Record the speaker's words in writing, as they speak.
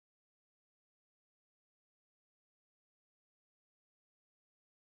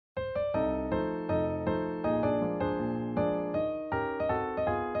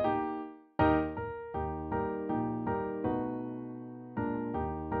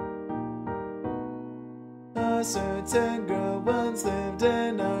A certain girl once lived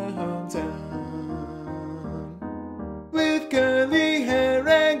in our hometown, with curly hair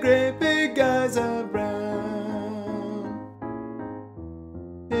and great big eyes of brown.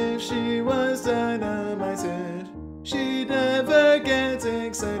 If she was dynamited, she'd never get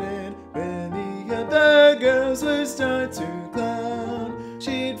excited. When the other girls would start to clown,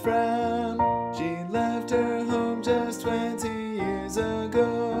 she'd frown. She left her home just 20 years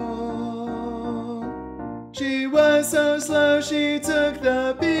ago. She was so slow, she took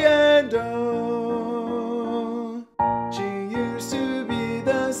the piano. She used to be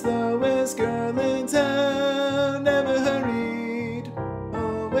the slowest girl in town. Never hurried,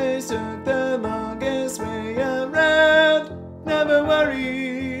 always took the longest way around. Never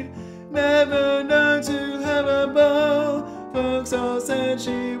worried, never known to have a beau. Folks all said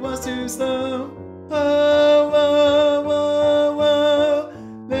she was too slow. Oh, oh, oh, oh,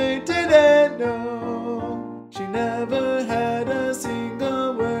 they didn't know. She never had a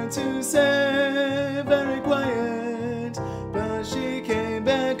single word to say, very quiet. But she came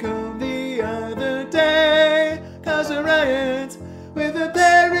back home the other day, caused a riot with a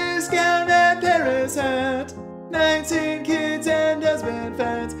Paris gown and Paris hat. 19 kids and husband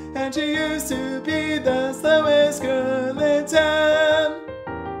fat, and she used to be the slowest girl in town.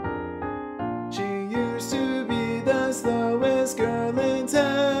 She used to be the slowest girl in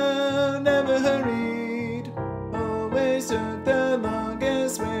town. Never hurried, always took the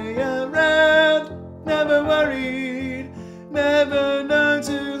longest way around. Never worried, never known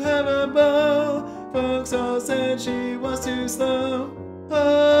to have a beau. Folks all said she was too slow.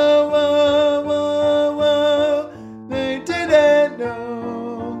 Oh, oh, oh, oh, they didn't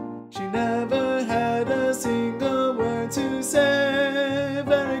know. She never had a single word to say,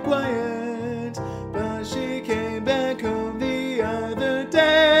 very quiet. But she came back home the other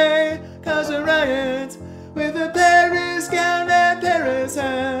day, caused a riot with a Paris gown and Paris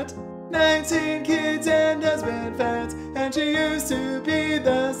hat. 19 kids and husband fat, and she used to be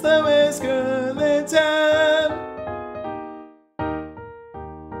the slowest girl in town.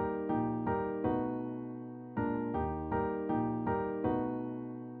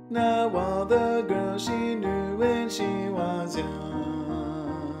 Now all the girls she knew when she was young,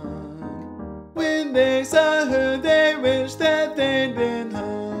 when they saw her they wished that they'd been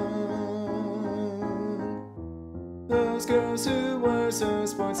hung. Those girls who were so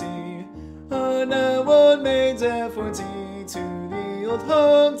sporty are now old maids at 40. To the old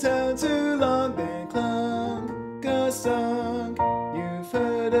hometown too long they clung, got stung. You've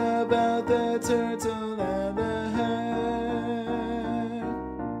heard about the turtle and the hare,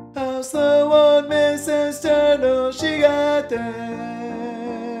 how slow old Mrs. Turtle she got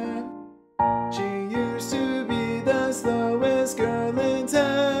there. She used to be the slowest girl in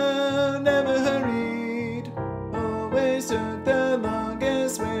town. Never hurried, always took the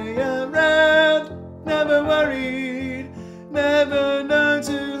longest way around. Never worried, never known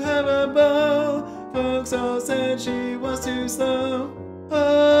to have a beau. Folks all said she was too slow.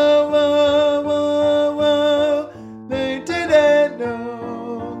 Oh, oh, oh, oh, they didn't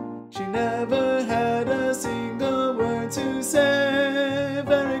know. She never had a single word to say,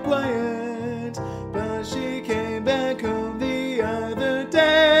 very quiet. But she came back home the other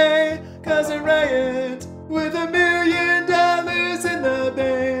day, caused a riot with $1 million in the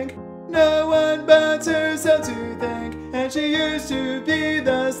bank. No one but herself to thank, and she used to be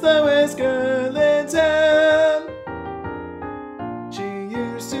the slowest girl in town. She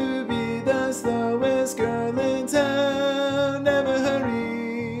used to be the slowest girl in town. Never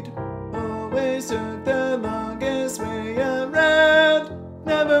hurried, always took the longest way around.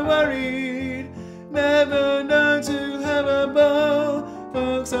 Never worried, never known to have a beau.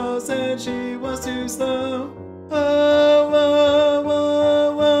 Folks all said she was too slow. Oh, oh,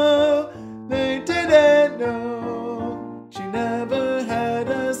 oh, oh, they didn't know. She never had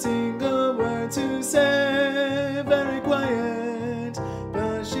a single word to say, very quiet.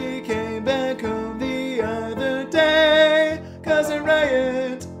 But she came back home the other day, caused a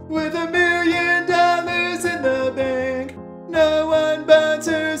riot with $1 million in the bank. No one but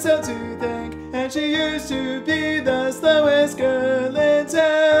herself to thank, and she used to be the slowest girl